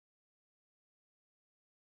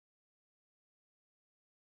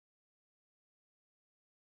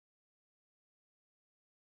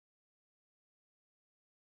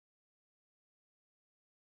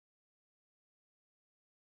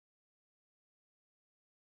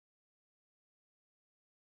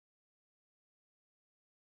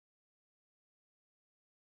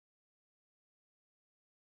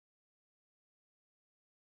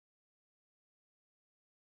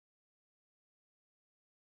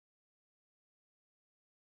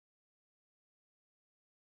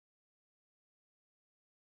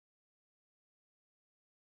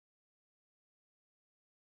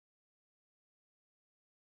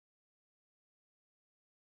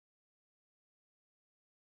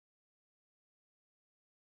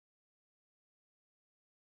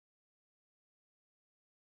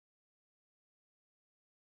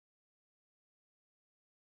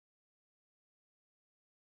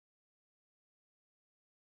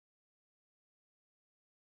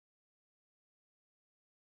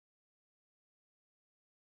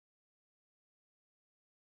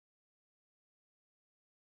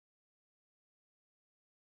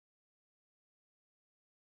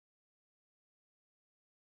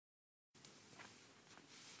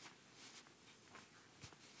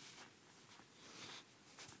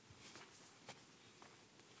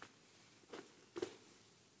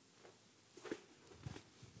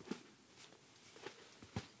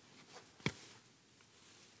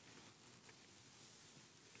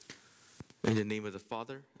In the name of the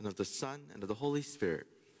Father, and of the Son, and of the Holy Spirit.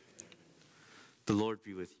 The Lord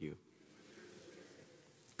be with you.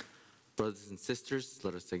 Brothers and sisters,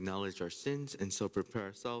 let us acknowledge our sins and so prepare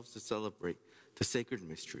ourselves to celebrate the sacred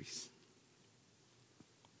mysteries.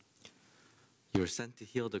 You are sent to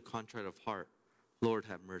heal the contrite of heart. Lord,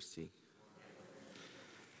 have mercy.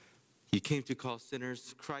 You came to call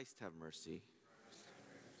sinners. Christ, have mercy.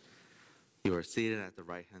 You are seated at the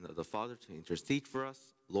right hand of the Father to intercede for us.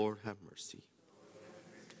 Lord, have mercy.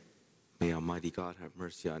 May Almighty God have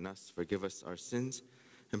mercy on us, forgive us our sins,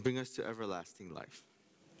 and bring us to everlasting life.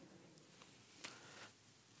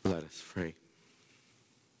 Let us pray.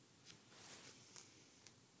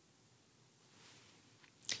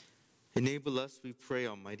 Enable us, we pray,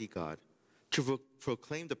 Almighty God, to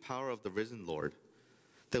proclaim the power of the risen Lord,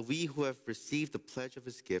 that we who have received the pledge of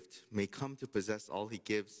his gift may come to possess all he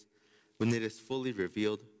gives when it is fully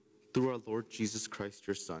revealed through our Lord Jesus Christ,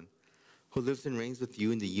 your Son, who lives and reigns with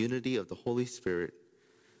you in the unity of the Holy Spirit,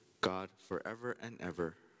 God, forever and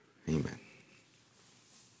ever. Amen.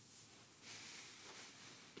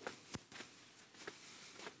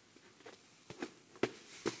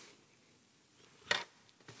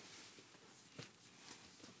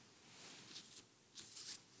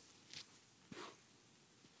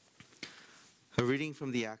 A reading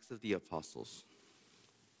from the Acts of the Apostles.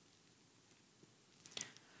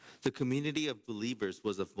 The community of believers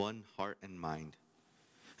was of one heart and mind,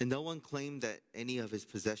 and no one claimed that any of his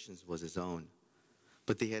possessions was his own,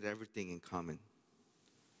 but they had everything in common.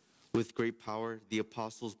 With great power, the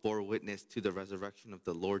apostles bore witness to the resurrection of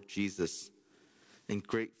the Lord Jesus, and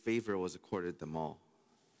great favor was accorded them all.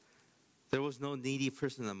 There was no needy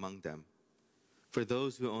person among them, for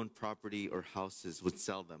those who owned property or houses would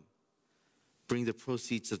sell them, bring the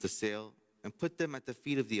proceeds of the sale, and put them at the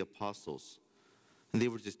feet of the apostles, and they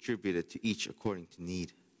were distributed to each according to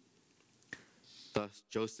need. Thus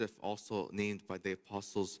Joseph, also named by the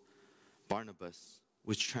apostles Barnabas,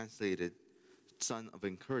 which translated son of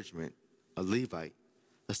encouragement, a Levite,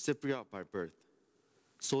 a Cypriot by birth,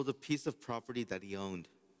 sold a piece of property that he owned,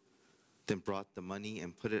 then brought the money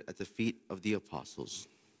and put it at the feet of the apostles.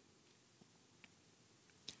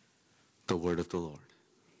 The word of the Lord.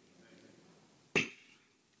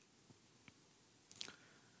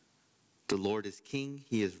 The Lord is king,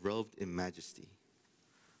 he is robed in majesty.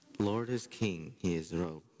 The Lord is king, he is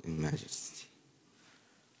robed in majesty.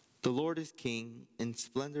 The Lord is king, in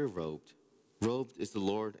splendor robed. Robed is the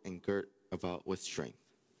Lord and girt about with strength.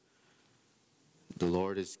 The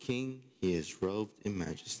Lord is king, he is robed in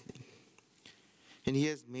majesty. And he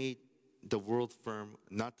has made the world firm,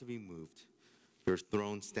 not to be moved. Your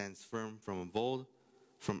throne stands firm from of old,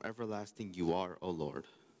 from everlasting you are, O Lord.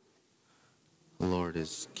 The Lord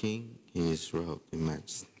is king, he is robed in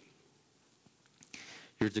majesty.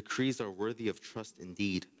 Your decrees are worthy of trust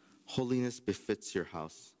indeed. Holiness befits your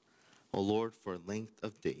house, O Lord, for length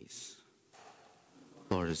of days.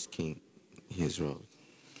 The Lord is king, he is robed.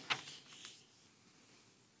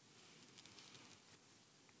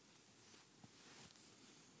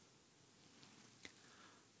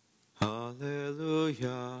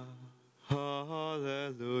 Hallelujah,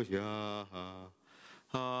 hallelujah.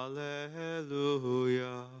 Hallelujah.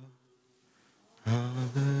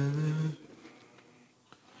 Hallelujah.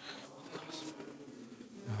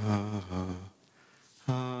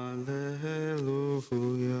 Hallelujah.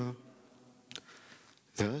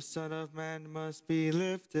 The Son of Man must be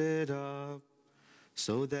lifted up,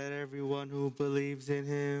 so that everyone who believes in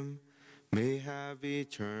him may have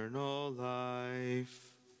eternal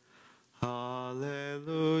life.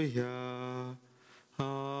 Hallelujah.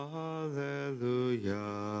 Hallelujah.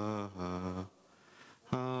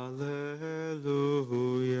 Hallelujah.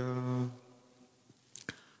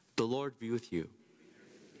 The Lord be with you.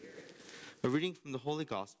 A reading from the Holy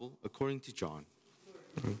Gospel according to John.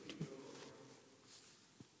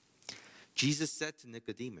 Jesus said to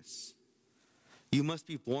Nicodemus, "You must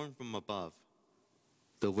be born from above.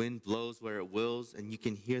 The wind blows where it wills, and you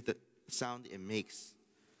can hear the sound it makes,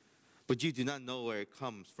 but you do not know where it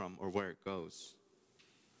comes from or where it goes.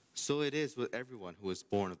 So it is with everyone who is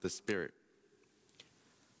born of the Spirit."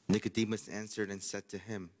 Nicodemus answered and said to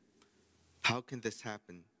him, "How can this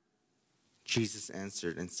happen?" Jesus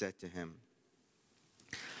answered and said to him,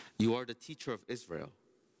 "You are the teacher of Israel,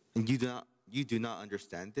 and you do not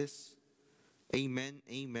understand this? Amen,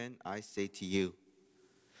 amen, I say to you.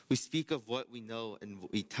 We speak of what we know and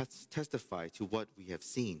we testify to what we have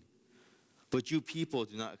seen. But you people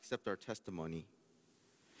do not accept our testimony.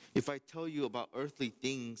 If I tell you about earthly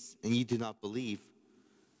things and you do not believe,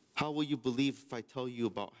 how will you believe if I tell you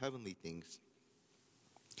about heavenly things?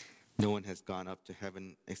 No one has gone up to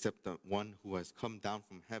heaven except the one who has come down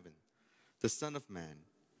from heaven, the Son of Man.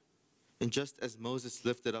 And just as Moses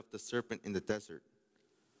lifted up the serpent in the desert,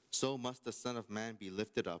 so must the Son of Man be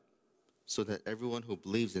lifted up, so that everyone who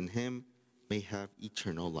believes in him may have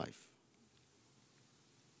eternal life.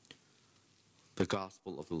 The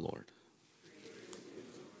Gospel of the Lord.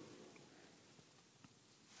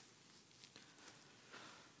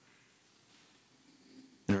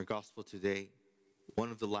 In our Gospel today, one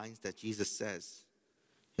of the lines that Jesus says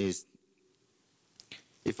is,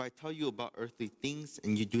 "If I tell you about earthly things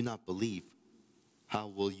and you do not believe, how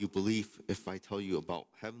will you believe if I tell you about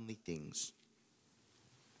heavenly things?"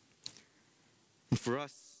 And for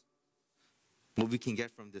us, what we can get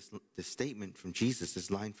from this statement from Jesus, this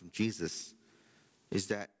line from Jesus, is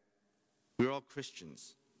that we're all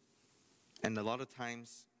Christians. And a lot of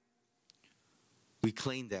times, we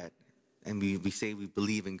claim that, and we say we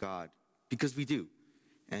believe in God, because we do.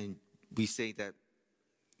 And we say that,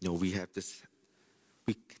 we have this,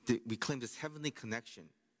 we claim this heavenly connection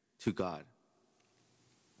to God.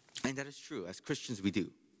 And that is true. As Christians, we do.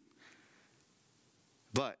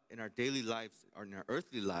 But in our daily lives, or in our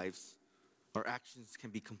earthly lives, our actions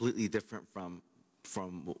can be completely different from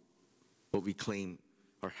what we claim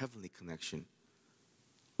our heavenly connection.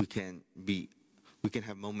 We can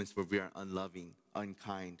have moments where we are unloving,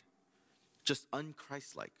 unkind, just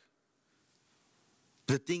unchristlike.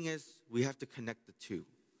 The thing is, we have to connect the two.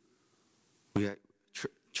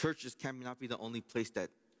 Churches cannot be the only place that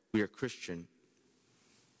we are Christian,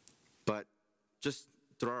 but just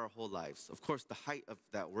throughout our whole lives. Of course, the height of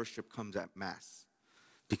that worship comes at Mass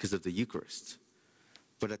because of the Eucharist.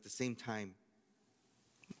 But at the same time,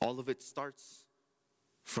 all of it starts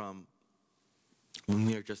from when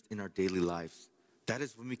we are just in our daily lives. That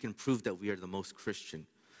is when we can prove that we are the most Christian.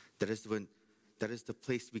 That is the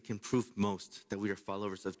place we can prove most that we are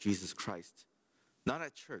followers of Jesus Christ. Not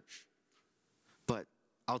at church, but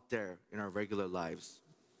out there in our regular lives,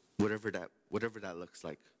 whatever that looks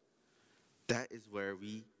like. That is where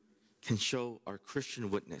we can show our Christian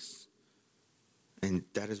witness. And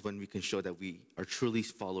that is when we can show that we are truly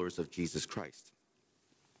followers of Jesus Christ.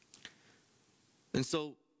 And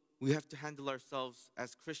so we have to handle ourselves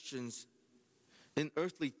as Christians in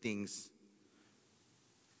earthly things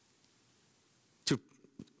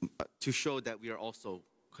to show that we are also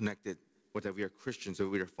connected, or that we are Christians, or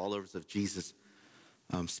we are followers of Jesus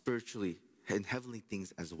spiritually and heavenly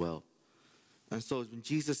things as well. And so when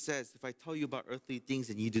Jesus says, "If I tell you about earthly things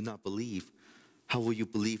and you do not believe, how will you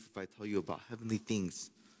believe if I tell you about heavenly things?"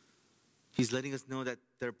 He's letting us know that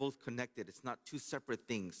they're both connected. It's not two separate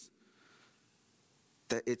things.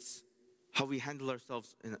 That it's how we handle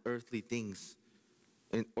ourselves in earthly things,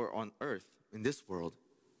 or on earth, in this world,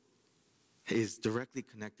 is directly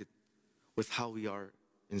connected with how we are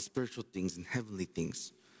in spiritual things and heavenly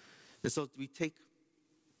things. And so today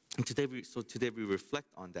we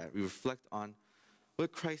reflect on that. We reflect on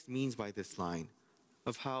what Christ means by this line,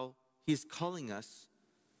 of how he's calling us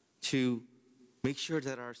to make sure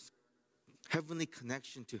that our heavenly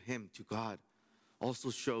connection to him, to God, also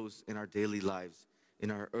shows in our daily lives, in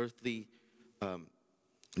our earthly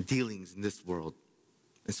dealings in this world.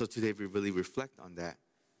 And so today we really reflect on that.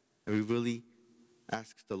 And we really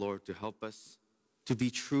ask the Lord to help us to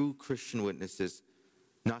be true Christian witnesses,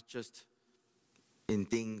 not just in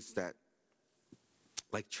things that,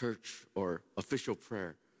 like church or official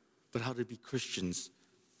prayer, but how to be Christians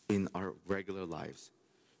in our regular lives,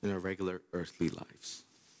 in our regular earthly lives.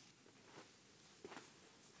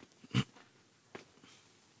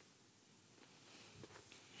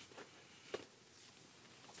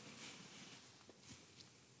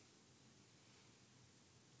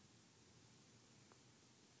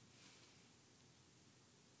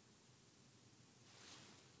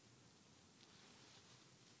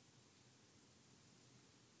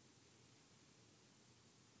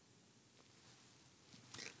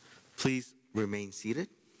 Please remain seated.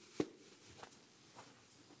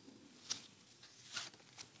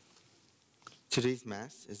 Today's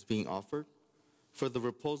Mass is being offered for the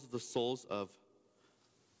repose of the souls of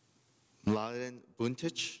Mladen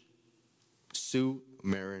Buntic, Sue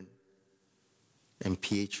Marin, and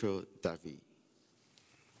Pietro Davi.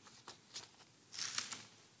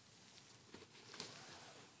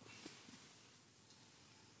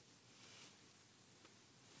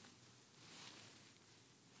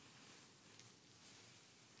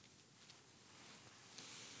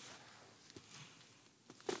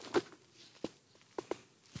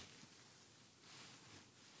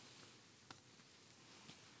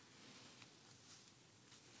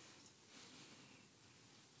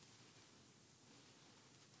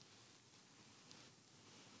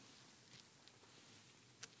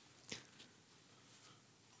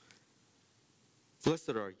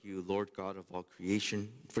 Blessed are you, Lord God of all creation,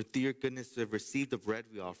 for through your goodness we have received the bread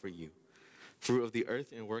we offer you, fruit of the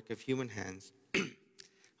earth and work of human hands. It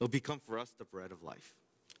will become for us the bread of life.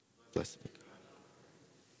 Blessed be God.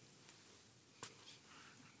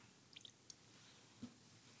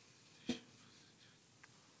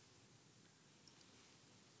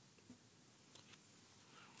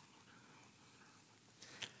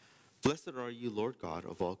 Blessed are you, Lord God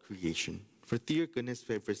of all creation, for through your goodness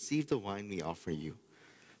we have received the wine we offer you,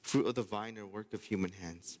 fruit of the vine and work of human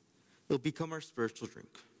hands. It will become our spiritual drink.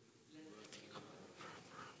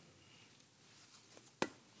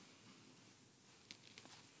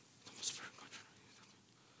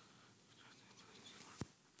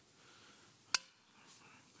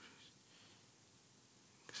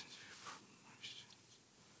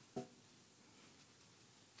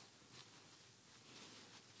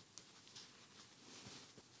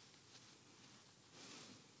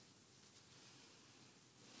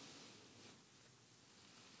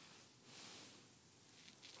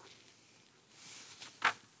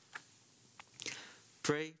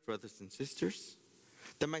 Pray, brothers and sisters,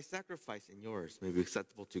 that my sacrifice and yours may be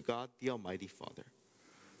acceptable to God, the Almighty Father.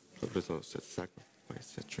 Let us all set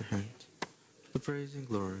sacrifice at your hand, the praise and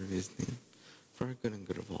glory of his name, for our good and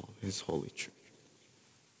good of all his holy church.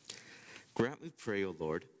 Grant, we pray, O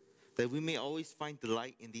Lord, that we may always find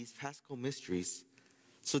delight in these paschal mysteries,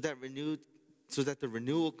 so that the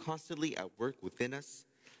renewal constantly at work within us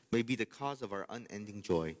may be the cause of our unending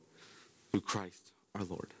joy. Through Christ our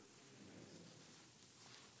Lord.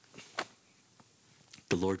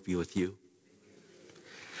 The Lord be with you.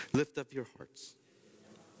 Lift up your hearts.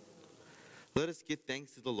 Let us give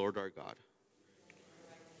thanks to the Lord our God.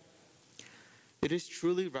 It is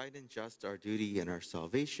truly right and just, our duty and our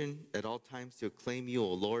salvation, at all times to acclaim you,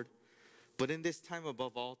 O Lord, but in this time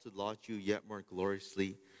above all to laud you yet more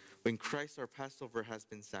gloriously, when Christ our Passover has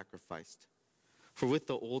been sacrificed. For with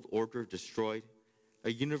the old order destroyed,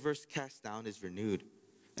 a universe cast down is renewed,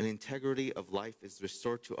 and integrity of life is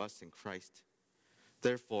restored to us in Christ.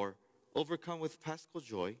 Therefore, overcome with paschal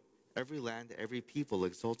joy, every land, every people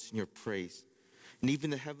exalts in your praise, and even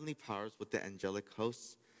the heavenly powers with the angelic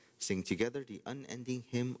hosts sing together the unending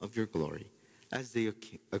hymn of your glory, as they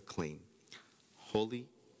acclaim, Holy,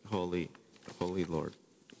 holy, holy Lord,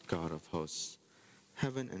 God of hosts.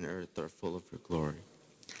 Heaven and earth are full of your glory.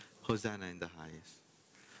 Hosanna in the highest.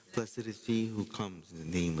 Blessed is he who comes in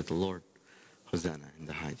the name of the Lord. Hosanna in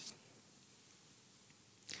the highest.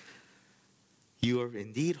 You are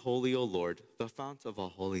indeed holy, O Lord, the fount of all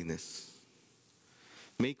holiness.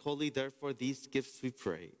 Make holy, therefore, these gifts, we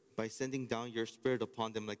pray, by sending down your Spirit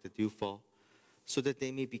upon them like the dewfall, so that they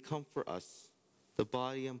may become for us the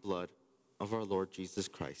body and blood of our Lord Jesus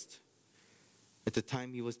Christ. At the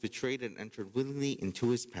time he was betrayed and entered willingly into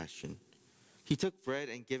his passion, he took bread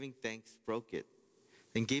and giving thanks, broke it,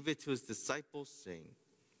 and gave it to his disciples, saying,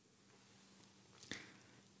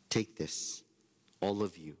 Take this, all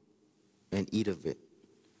of you, and eat of it.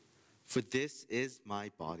 For this is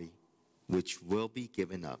my body, which will be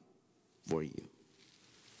given up for you.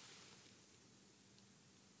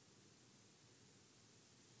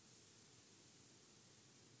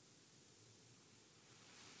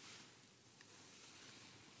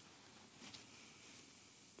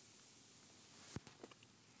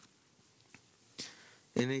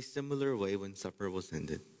 In a similar way, when supper was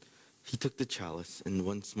ended, he took the chalice, and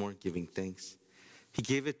once more giving thanks, he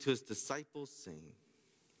gave it to his disciples, saying,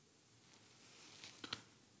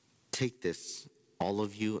 Take this, all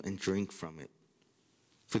of you, and drink from it.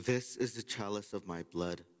 For this is the chalice of my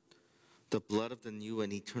blood, the blood of the new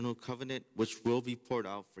and eternal covenant, which will be poured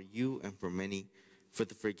out for you and for many for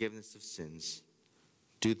the forgiveness of sins.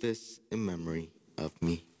 Do this in memory of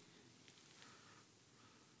me.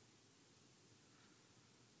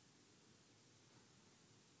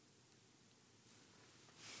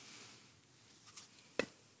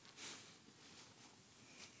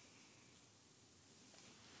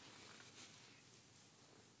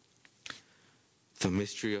 The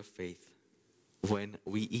mystery of faith. When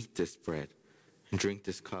we eat this bread and drink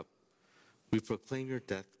this cup, we proclaim your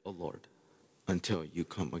death, O Lord, until you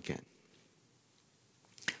come again.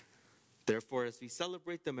 Therefore, as we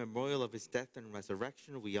celebrate the memorial of his death and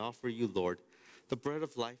resurrection, we offer you, Lord, the bread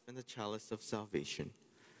of life and the chalice of salvation,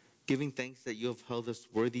 giving thanks that you have held us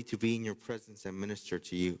worthy to be in your presence and minister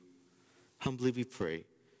to you. Humbly we pray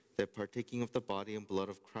that partaking of the body and blood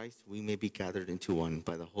of Christ, we may be gathered into one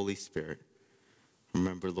by the Holy Spirit.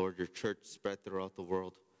 Remember, Lord, your church spread throughout the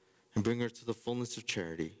world, and bring her to the fullness of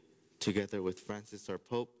charity, together with Francis our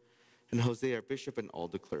Pope, and Jose our Bishop, and all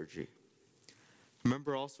the clergy.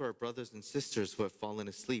 Remember also our brothers and sisters who have fallen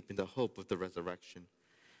asleep in the hope of the resurrection,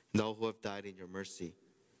 and all who have died in your mercy.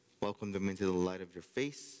 Welcome them into the light of your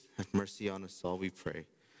face. Have mercy on us all, we pray.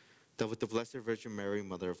 That with the Blessed Virgin Mary,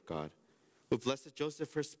 Mother of God, with Blessed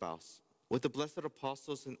Joseph, her spouse, with the blessed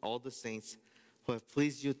apostles and all the saints who have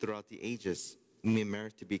pleased you throughout the ages, we may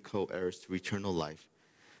merit to be co-heirs to eternal life.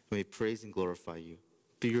 We may praise and glorify you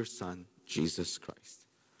through your Son, Jesus Christ.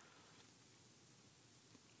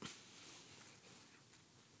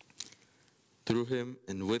 Through him,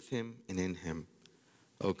 and with him, and in him,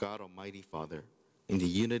 O God, Almighty Father, in the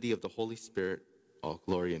unity of the Holy Spirit, all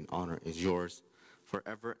glory and honor is yours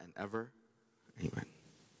forever and ever. Amen.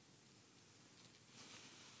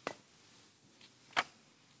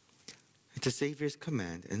 At the Savior's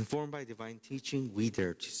command, informed by divine teaching, we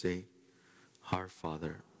dare to say, Our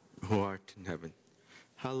Father, who art in heaven,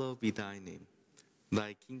 hallowed be thy name.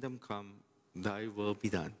 Thy kingdom come, thy will be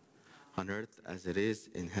done, on earth as it is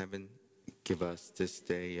in heaven. Give us this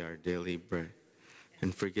day our daily bread,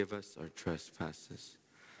 and forgive us our trespasses,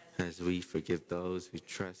 as we forgive those who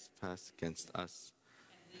trespass against us.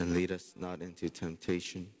 And lead us not into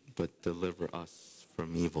temptation, but deliver us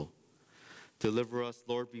from evil. Deliver us,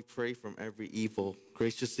 Lord, we pray, from every evil.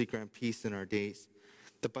 Graciously grant peace in our days,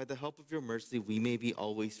 that by the help of your mercy we may be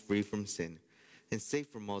always free from sin, and safe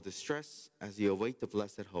from all distress, as we await the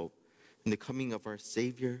blessed hope and the coming of our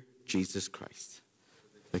Savior, Jesus Christ.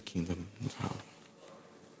 The kingdom and power.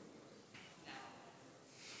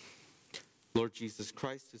 Lord Jesus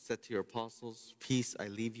Christ, who said to your apostles, Peace I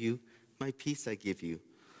leave you, my peace I give you.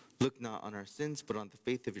 Look not on our sins, but on the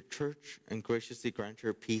faith of your church, and graciously grant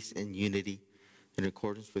her peace and unity in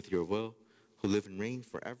accordance with your will, who live and reign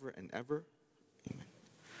forever and ever. Amen.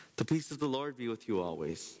 The peace of the Lord be with you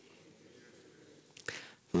always.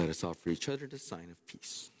 Let us offer each other the sign of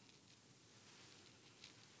peace.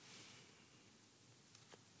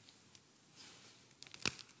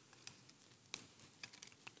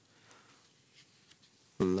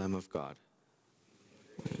 The Lamb of God.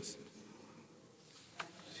 Yes.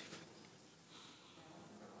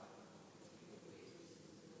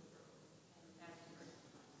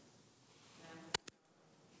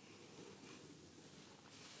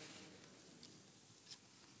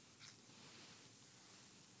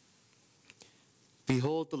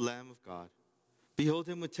 Behold the Lamb of God. Behold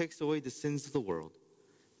him who takes away the sins of the world.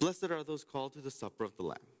 Blessed are those called to the supper of the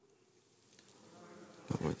Lamb.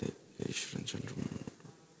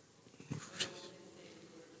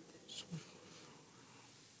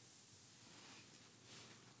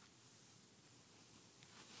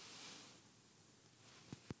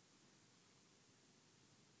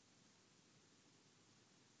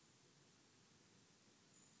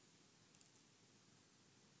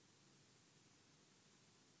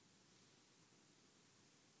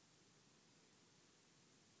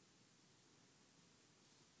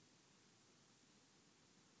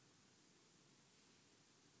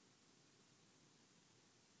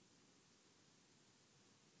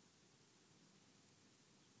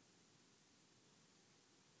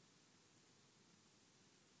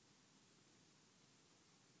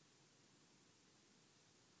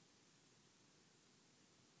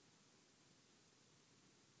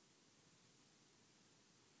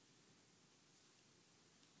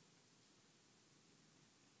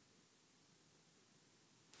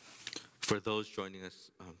 For those joining us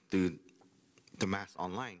through the Mass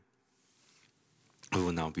online, we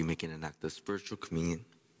will now be making an act of spiritual communion.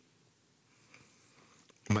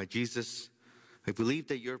 My Jesus, I believe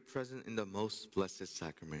that you're present in the most blessed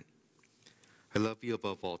sacrament. I love you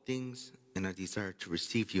above all things, and I desire to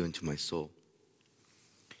receive you into my soul.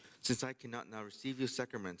 Since I cannot now receive you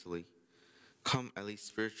sacramentally, come at least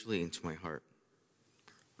spiritually into my heart.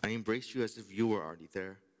 I embrace you as if you were already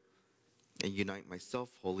there, and unite myself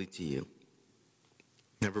wholly to you.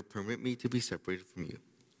 Never permit me to be separated from you.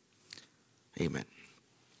 Amen.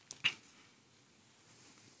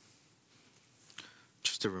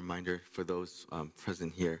 Just a reminder for those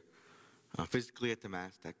present here, physically at the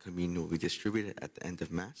Mass, that communion will be distributed at the end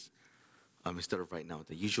of Mass, instead of right now at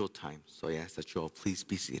the usual time. So I ask that you all please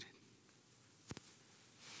be seated.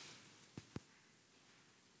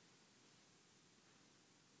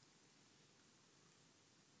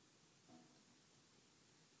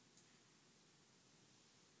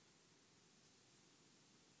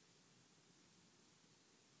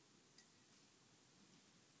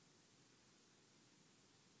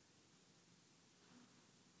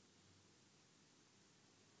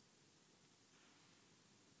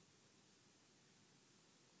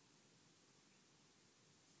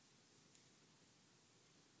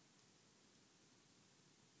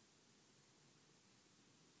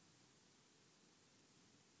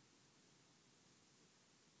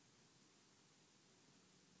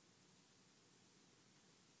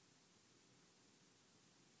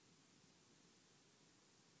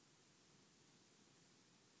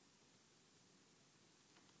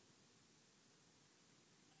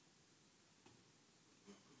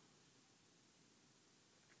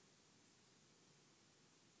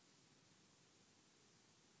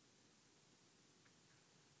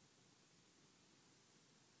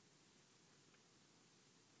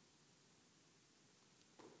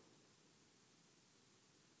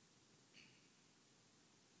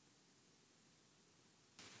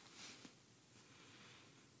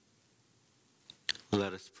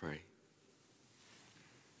 Let us pray.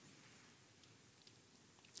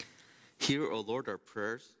 Hear, O Lord, our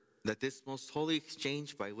prayers, that this most holy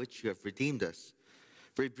exchange by which you have redeemed us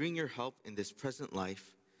may bring your help in this present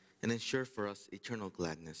life and ensure for us eternal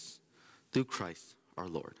gladness. Through Christ our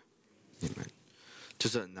Lord. Amen.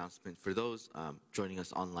 Just an announcement for those joining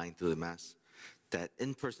us online through the Mass, that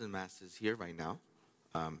in-person Masses here right now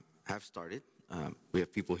have started. We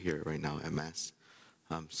have people here right now at Mass.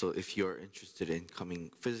 So if you're interested in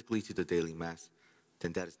coming physically to the daily Mass,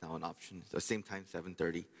 then that is now an option. At the same time,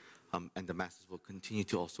 7:30, and the Masses will continue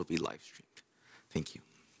to also be live streamed. Thank you.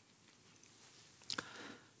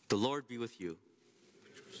 The Lord be with you.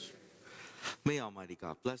 May Almighty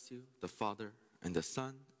God bless you, the Father, and the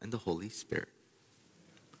Son, and the Holy Spirit.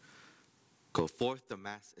 Go forth, the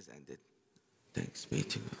Mass is ended. Thanks be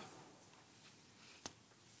to God.